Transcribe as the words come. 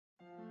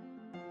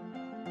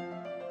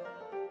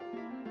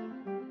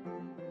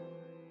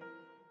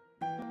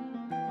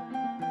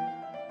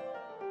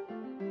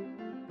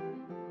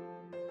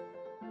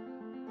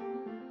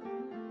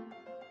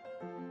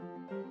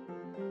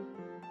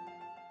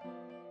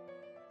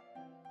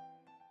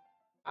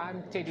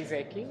I'm Teddy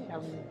Zaki.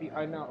 I'm the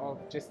owner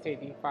of Just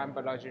Teddy, Fine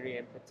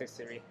Boulangerie Pa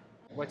Tisserie.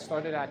 What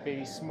started out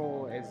very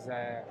small as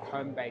a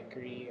home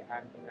bakery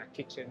in a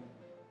kitchen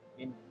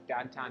in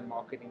downtown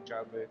market in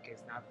Joburg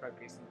has now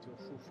progressed into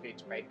a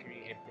full-fledged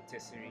bakery and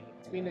patisserie.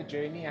 It's been a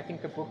journey. I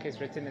think the book has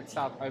written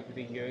itself over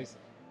the years.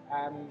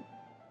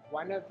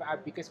 One of our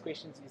biggest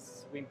questions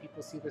is when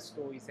people see the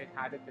store, is that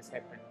how did this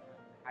happen?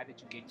 How did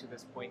you get to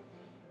this point?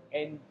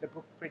 And the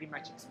book pretty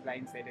much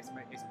explains that as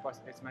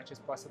much as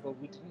possible.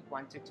 We didn't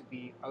want it to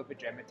be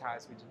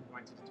over-dramatized. We didn't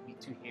want it to be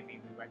too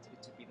heavy. We wanted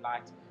it to be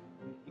light.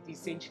 It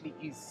essentially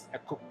is a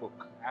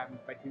cookbook,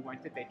 but we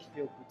wanted that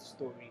feel-good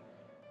story.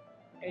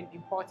 And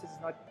in part, it's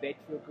not that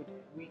feel-good.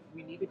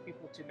 We needed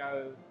people to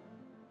know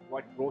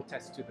what brought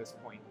us to this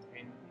point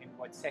and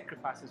what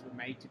sacrifices were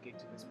made to get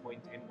to this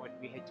point and what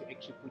we had to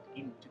actually put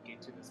in to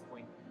get to this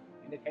point.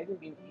 And it hasn't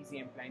been easy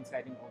and plain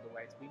sailing all the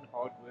way. It's been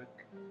hard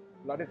work,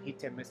 a lot of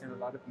hit and miss and a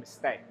lot of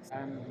mistakes.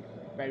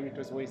 Beirut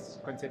was always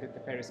considered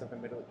the Paris of the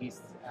Middle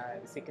East.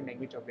 The second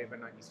language of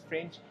Lebanon is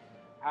French.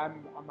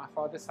 On my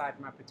father's side,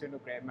 my paternal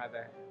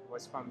grandmother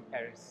was from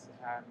Paris.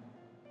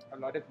 A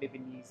lot of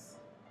Lebanese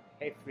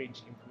have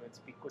French influence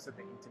because of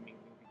the intermingling,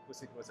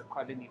 because it was a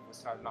colony for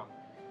so long.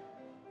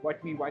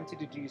 What we wanted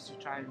to do is to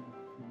try and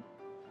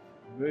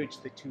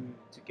merge the two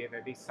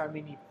together. There's so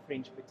many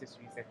French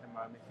patisseries at the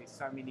moment. There's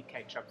so many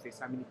cake shops. There's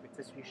so many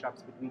patisserie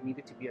shops, but we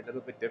needed to be a little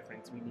bit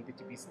different. We needed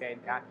to be stand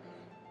out.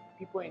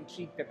 People are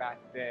intrigued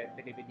about the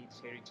Lebanese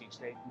heritage.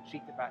 They're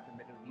intrigued about the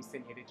Middle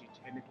Eastern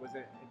heritage, and it was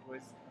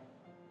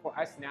for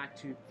us now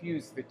to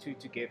fuse the two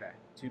together,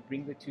 to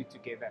bring the two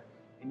together.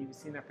 And you've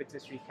seen our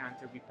patisserie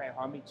counter. We pay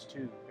homage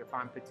to the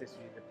fine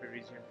patisserie, the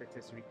Parisian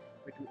patisserie,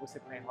 but we also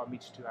pay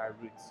homage to our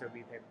roots. So we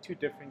have two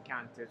different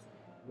counters.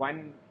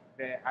 One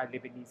our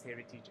Lebanese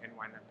heritage and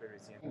one a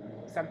Parisian.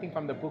 Something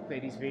from the book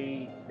that is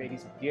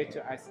dear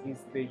to us is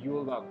the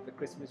Yule log, the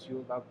Christmas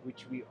Yule log,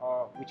 which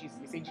is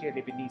essentially a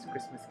Lebanese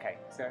Christmas cake.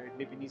 So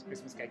Lebanese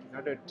Christmas cake is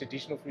not a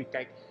traditional fruit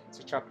cake; it's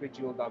a chocolate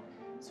Yule log.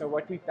 So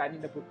what we've done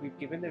in the book, we've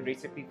given the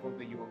recipe for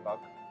the Yule log,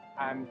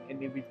 and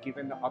then we've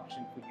given the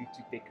option for you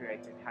to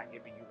decorate it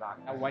however you like.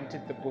 I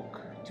wanted the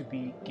book to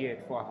be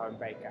geared for a home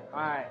baker.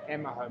 I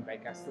am a home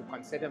baker. I still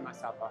consider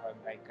myself a home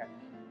baker.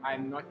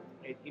 I'm not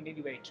in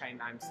any way trained,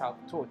 I'm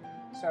self-taught.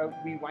 So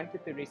we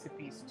wanted the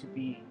recipes to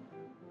be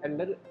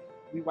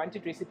we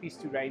wanted recipes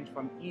to range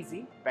from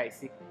easy,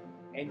 basic,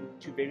 and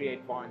to very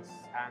advanced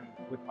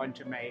with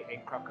entremet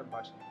and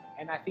croquembouche.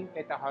 And I think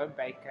that the home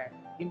baker,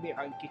 in their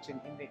own kitchen,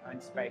 in their own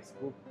space,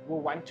 will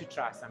want to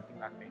try something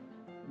like that.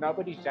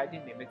 Nobody's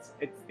judging them, it's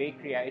their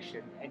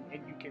creation, and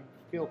you can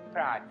feel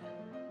proud.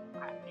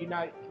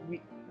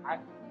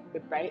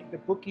 The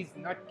book is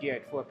not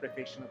geared for a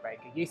professional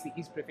baker. Yes, it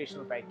is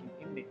professional baking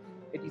in there.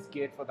 It is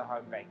geared for the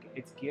home baker.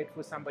 It's geared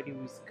for somebody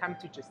who's come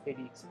to Just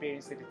Teddy,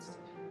 experience it. It's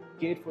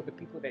geared for the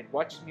people that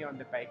watch me on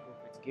the bake-off.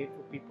 It's geared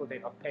for people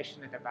that are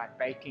passionate about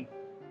baking,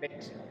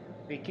 that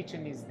their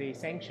kitchen is their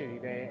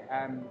sanctuary.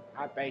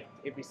 I baked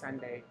every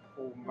Sunday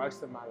for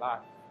most of my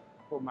life,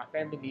 for my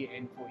family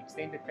and for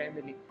extended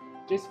family,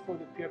 just for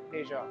the pure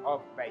pleasure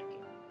of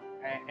baking.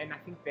 And I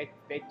think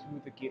that's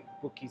who the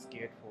book is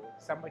geared for.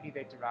 Somebody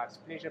that derives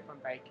pleasure from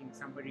baking,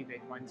 somebody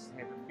that wants to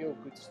have a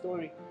feel-good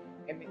story,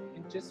 and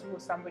just for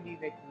somebody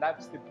that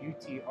loves the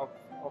beauty of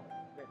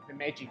the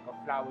magic of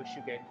flour,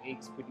 sugar, and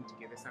eggs putting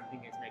together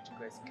something as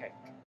magical as cake.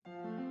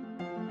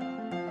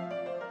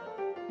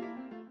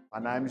 My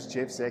name is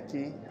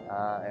Zaki.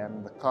 I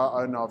am the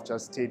co-owner of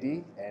Just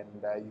Teddy,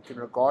 and you can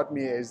regard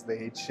me as the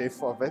head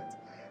chef of it.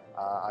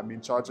 I'm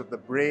in charge of the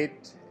bread,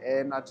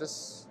 and I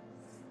just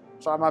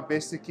try my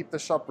best to keep the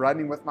shop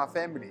running with my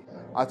family.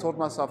 I taught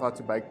myself how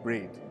to bake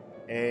bread,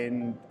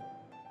 and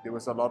there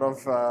was a lot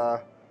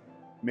of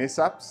mess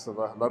ups, a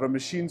lot of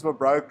machines were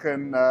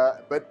broken,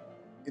 but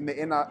in the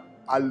end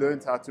I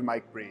learned how to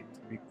make bread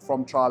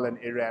from trial and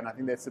error, and I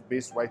think that's the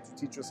best way to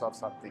teach yourself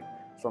something,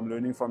 from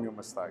learning from your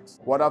mistakes.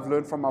 What I've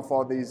learned from my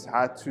father is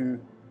how to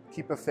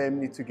keep a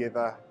family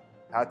together,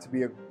 how to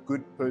be a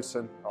good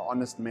person, an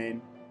honest man,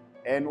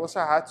 and also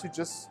how to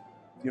just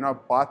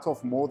bite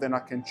off more than I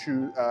can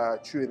chew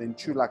and then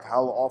chew like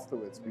hell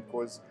afterwards,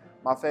 because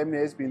my family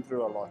has been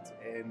through a lot,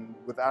 and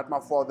without my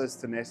father's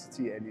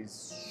tenacity and his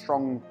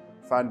strong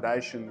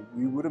foundation,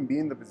 we wouldn't be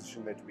in the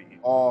position that we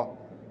are.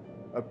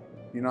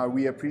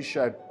 We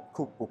appreciate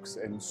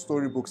cookbooks and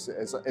storybooks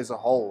as a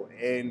whole,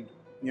 and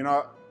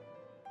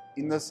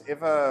in this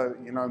ever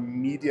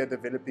media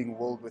developing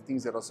world with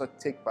things that are so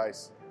tech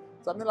based,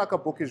 something like a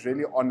book is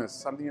really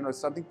honest,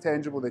 something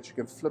tangible that you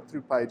can flip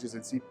through pages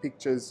and see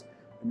pictures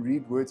and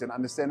read words and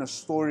understand a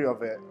story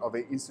of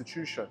an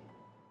institution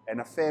and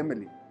a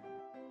family.